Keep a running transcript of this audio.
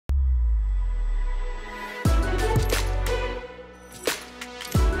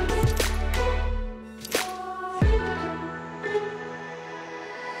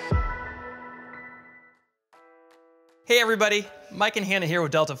Hey everybody, Mike and Hannah here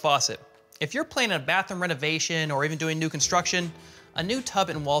with Delta Faucet. If you're planning a bathroom renovation or even doing new construction, a new tub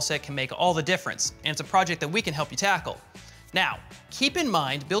and wall set can make all the difference, and it's a project that we can help you tackle. Now, keep in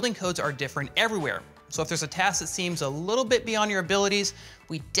mind, building codes are different everywhere, so if there's a task that seems a little bit beyond your abilities,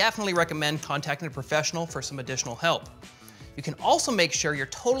 we definitely recommend contacting a professional for some additional help. You can also make sure you're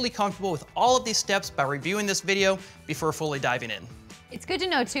totally comfortable with all of these steps by reviewing this video before fully diving in. It's good to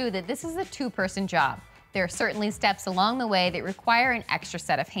know too that this is a two-person job. There are certainly steps along the way that require an extra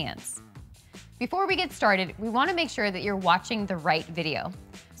set of hands. Before we get started, we want to make sure that you're watching the right video.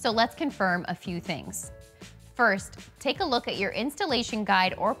 So let's confirm a few things. First, take a look at your installation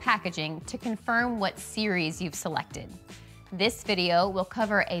guide or packaging to confirm what series you've selected. This video will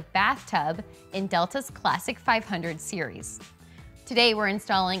cover a bathtub in Delta's Classic 500 series. Today we're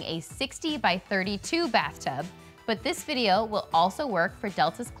installing a 60 by 32 bathtub, but this video will also work for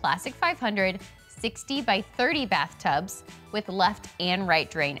Delta's Classic 500 60 by 30 bathtubs with left and right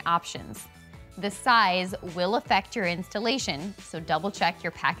drain options. The size will affect your installation, so double check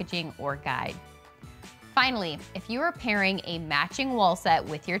your packaging or guide. Finally, if you are pairing a matching wall set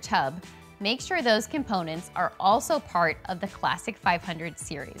with your tub, make sure those components are also part of the Classic 500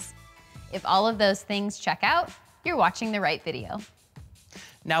 series. If all of those things check out, you're watching the right video.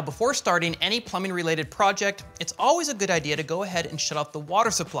 Now, before starting any plumbing related project, it's always a good idea to go ahead and shut off the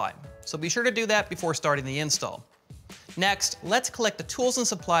water supply. So be sure to do that before starting the install. Next, let's collect the tools and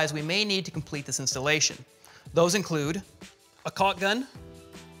supplies we may need to complete this installation. Those include a caulk gun,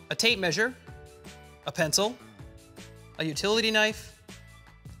 a tape measure, a pencil, a utility knife,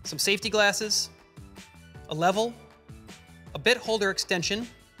 some safety glasses, a level, a bit holder extension,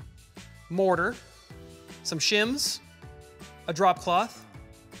 mortar, some shims, a drop cloth,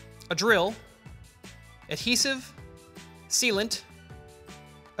 a drill, adhesive, sealant,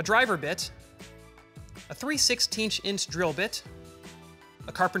 a driver bit, a 3/16" drill bit,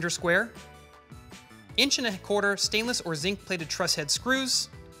 a Carpenters Square, 1¼ inch stainless or zinc plated truss head screws,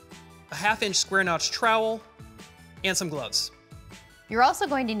 a 1/2 inch square notch trowel, and some gloves. You're also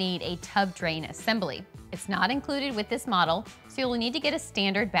going to need a tub drain assembly. It's not included with this model, so you'll need to get a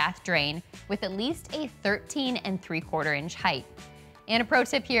standard bath drain with at least a 13¾ inch height. And a pro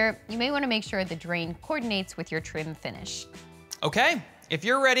tip here, you may want to make sure the drain coordinates with your trim finish. Okay, if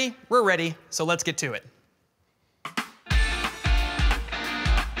you're ready, we're ready, so let's get to it.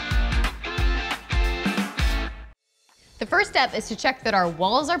 The first step is to check that our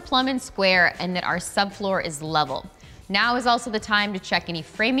walls are plumb and square and that our subfloor is level. Now is also the time to check any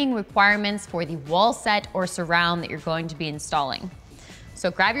framing requirements for the wall set or surround that you're going to be installing. So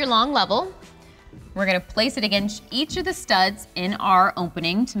grab your long level. We're going to place it against each of the studs in our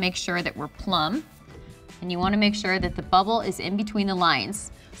opening to make sure that we're plumb. And you want to make sure that the bubble is in between the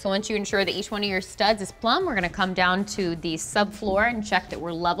lines. So once you ensure that each one of your studs is plumb, we're going to come down to the subfloor and check that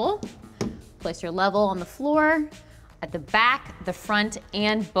we're level. Place your level on the floor, at the back, the front,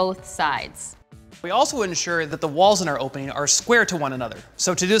 and both sides. We also ensure that the walls in our opening are square to one another.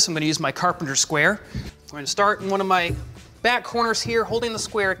 So to do this, I'm going to use my Carpenters Square. I'm going to start in one of my back corners here, holding the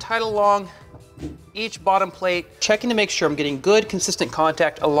square tight along each bottom plate, checking to make sure I'm getting good, consistent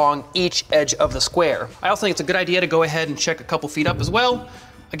contact along each edge of the square. I also think it's a good idea to go ahead and check a couple feet up as well.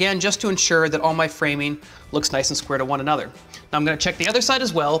 Again, just to ensure that all my framing looks nice and square to one another. Now I'm going to check the other side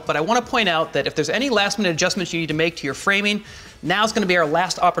as well, but I want to point out that if there's any last minute adjustments you need to make to your framing, now's going to be our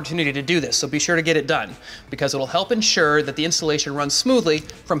last opportunity to do this, so be sure to get it done, because it'll help ensure that the installation runs smoothly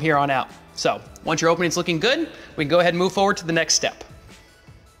from here on out. So once your opening's looking good, we can go ahead and move forward to the next step.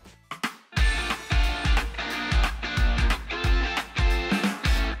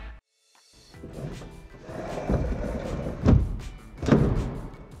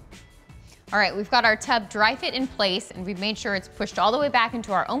 All right, we've got our tub dry fit in place and we've made sure it's pushed all the way back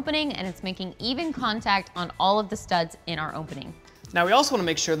into our opening and it's making even contact on all of the studs in our opening. Now we also want to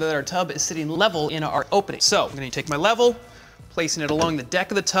make sure that our tub is sitting level in our opening. So I'm going to take my level, placing it along the deck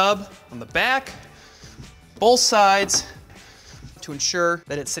of the tub, on the back, both sides, to ensure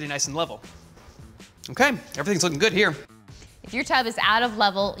that it's sitting nice and level. Okay, everything's looking good here. If your tub is out of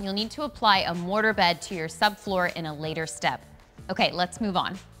level, you'll need to apply a mortar bed to your subfloor in a later step. Okay, let's move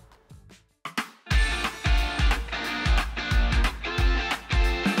on.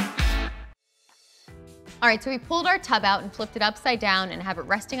 All right, so we pulled our tub out and flipped it upside down and have it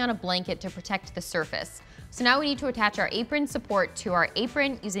resting on a blanket to protect the surface. So now we need to attach our apron support to our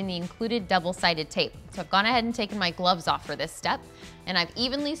apron using the included double-sided tape. So I've gone ahead and taken my gloves off for this step, and I've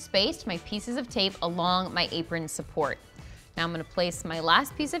evenly spaced my pieces of tape along my apron support. Now I'm gonna place my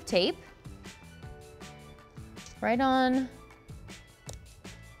last piece of tape right on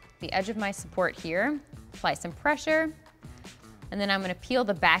the edge of my support here. apply some pressure, and then I'm gonna peel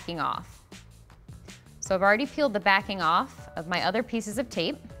the backing off. So I've already peeled the backing off of my other pieces of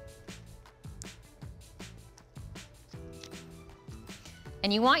tape.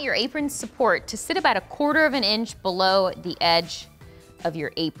 And you want your apron support to sit about 1/4 of an inch below the edge of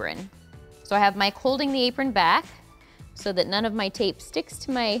your apron. So I have Mike holding the apron back so that none of my tape sticks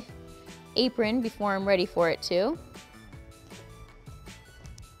to my apron before I'm ready for it to.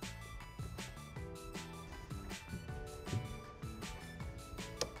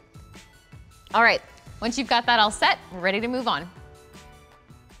 All right, once you've got that all set, we're ready to move on.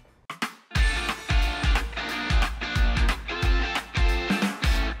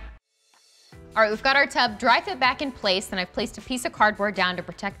 All right, we've got our tub dry fit back in place, and I've placed a piece of cardboard down to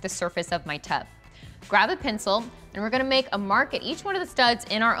protect the surface of my tub. Grab a pencil, and we're gonna make a mark at each one of the studs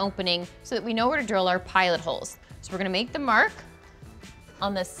in our opening so that we know where to drill our pilot holes. So we're gonna make the mark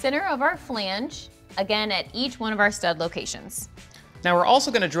on the center of our flange, again at each one of our stud locations. Now we're also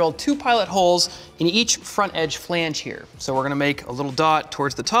gonna drill 2 pilot holes in each front edge flange here. So we're gonna make a little dot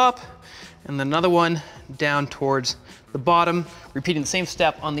towards the top, and then another one down towards the bottom, repeating the same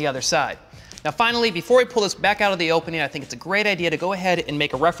step on the other side. Now finally, before we pull this back out of the opening, I think it's a great idea to go ahead and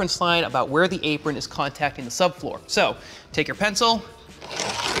make a reference line about where the apron is contacting the subfloor. So take your pencil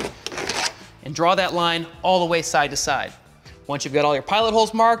and draw that line all the way side to side. Once you've got all your pilot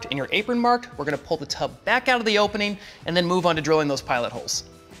holes marked and your apron marked, we're gonna pull the tub back out of the opening and then move on to drilling those pilot holes.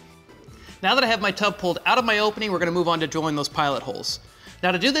 Now that I have my tub pulled out of my opening, we're gonna move on to drilling those pilot holes.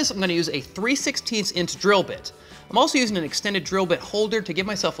 Now to do this, I'm gonna use a 3/16 inch drill bit. I'm also using an extended drill bit holder to give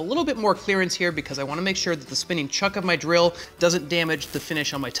myself a little bit more clearance here because I wanna make sure that the spinning chuck of my drill doesn't damage the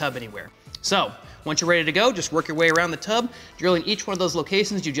finish on my tub anywhere. So, once you're ready to go, just work your way around the tub, drilling each one of those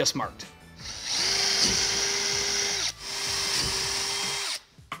locations you just marked.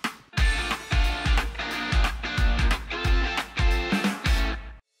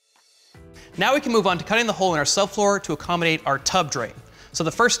 Now we can move on to cutting the hole in our subfloor to accommodate our tub drain. So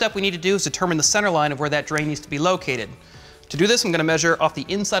the first step we need to do is determine the center line of where that drain needs to be located. To do this, I'm gonna measure off the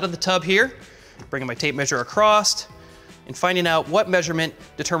inside of the tub here, bringing my tape measure across, and finding out what measurement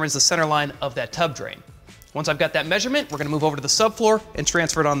determines the center line of that tub drain. Once I've got that measurement, we're gonna move over to the subfloor and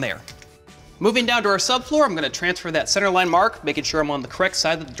transfer it on there. Moving down to our subfloor, I'm gonna transfer that center line mark, making sure I'm on the correct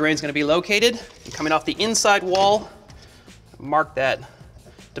side that the drain's gonna be located. And coming off the inside wall, mark that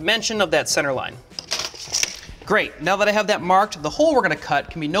dimension of that center line. Great, now that I have that marked, the hole we're gonna cut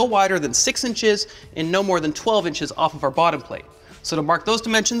can be no wider than 6 inches and no more than 12 inches off of our bottom plate. So to mark those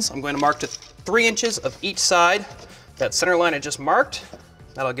dimensions, I'm going to mark to 3 inches of each side. That center line I just marked,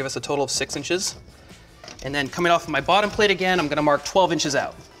 that'll give us a total of 6 inches. And then coming off of my bottom plate again, I'm gonna mark 12 inches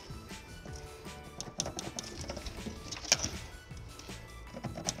out.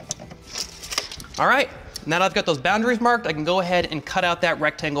 All right, now that I've got those boundaries marked, I can go ahead and cut out that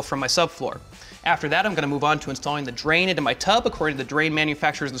rectangle from my subfloor. After that, I'm gonna move on to installing the drain into my tub according to the drain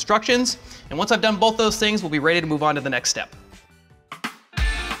manufacturer's instructions. And once I've done both those things, we'll be ready to move on to the next step.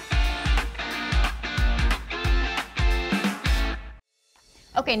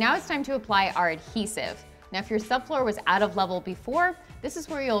 Okay, now it's time to apply our adhesive. Now, if your subfloor was out of level before, this is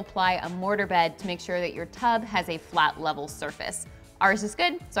where you'll apply a mortar bed to make sure that your tub has a flat level surface. Ours is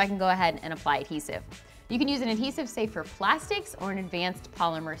good, so I can go ahead and apply adhesive. You can use an adhesive, say, for plastics or an advanced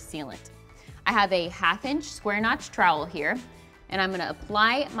polymer sealant. I have a 1/2 inch square notch trowel here, and I'm gonna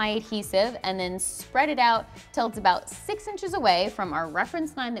apply my adhesive and then spread it out till it's about 6 inches away from our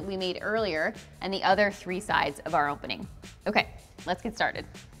reference line that we made earlier and the other 3 sides of our opening. Okay, let's get started.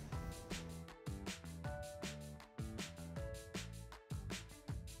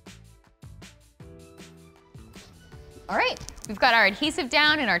 All right, we've got our adhesive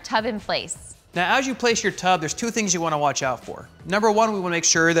down and our tub in place. Now, as you place your tub, there's 2 things you want to watch out for. Number 1, we want to make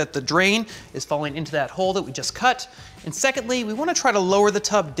sure that the drain is falling into that hole that we just cut. And secondly, we want to try to lower the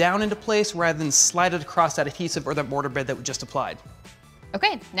tub down into place rather than slide it across that adhesive or that mortar bed that we just applied.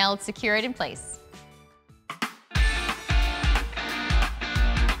 Okay, now let's secure it in place.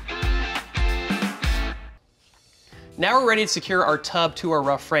 Now we're ready to secure our tub to our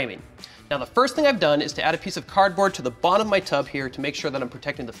rough framing. Now the first thing I've done is to add a piece of cardboard to the bottom of my tub here to make sure that I'm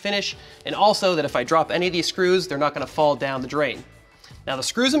protecting the finish, and also that if I drop any of these screws, they're not gonna fall down the drain. Now the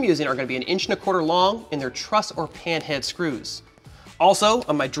screws I'm using are gonna be 1.25 inches long, and they're truss or pan head screws. Also,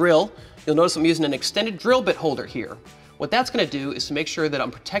 on my drill, you'll notice I'm using an extended drill bit holder here. What that's gonna do is to make sure that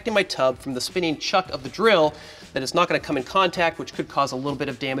I'm protecting my tub from the spinning chuck of the drill, that it's not gonna come in contact, which could cause a little bit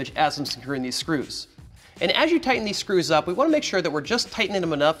of damage as I'm securing these screws. And as you tighten these screws up, we want to make sure that we're just tightening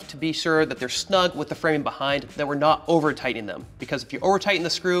them enough to be sure that they're snug with the framing behind, that we're not over tightening them. Because if you over tighten the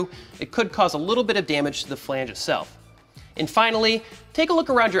screw, it could cause a little bit of damage to the flange itself. And finally, take a look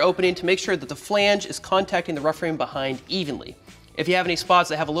around your opening to make sure that the flange is contacting the rough framing behind evenly. If you have any spots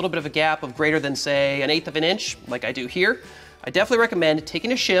that have a little bit of a gap of greater than, say, 1/8 of an inch, like I do here, I definitely recommend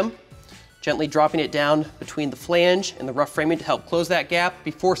taking a shim, gently dropping it down between the flange and the rough framing to help close that gap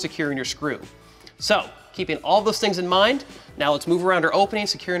before securing your screw. So, keeping all those things in mind, now let's move around our opening,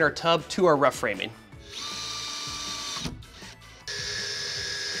 securing our tub to our rough framing.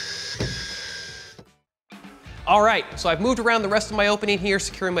 All right, so I've moved around the rest of my opening here,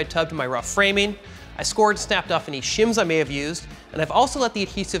 securing my tub to my rough framing. I scored and snapped off any shims I may have used, and I've also let the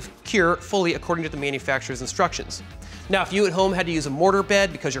adhesive cure fully according to the manufacturer's instructions. Now, if you at home had to use a mortar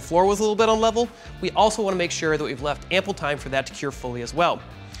bed because your floor was a little bit unlevel, we also want to make sure that we've left ample time for that to cure fully as well.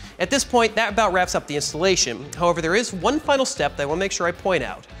 At this point, that about wraps up the installation. However, there is one final step that I want to make sure I point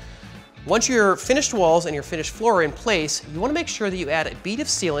out. Once your finished walls and your finished floor are in place, you want to make sure that you add a bead of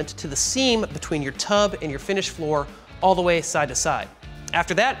sealant to the seam between your tub and your finished floor all the way side to side.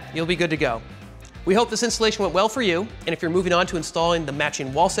 After that, you'll be good to go. We hope this installation went well for you, and if you're moving on to installing the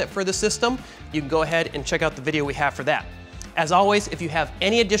matching wall set for the system, you can go ahead and check out the video we have for that. As always, if you have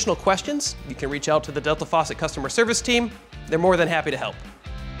any additional questions, you can reach out to the Delta Faucet customer service team. They're more than happy to help.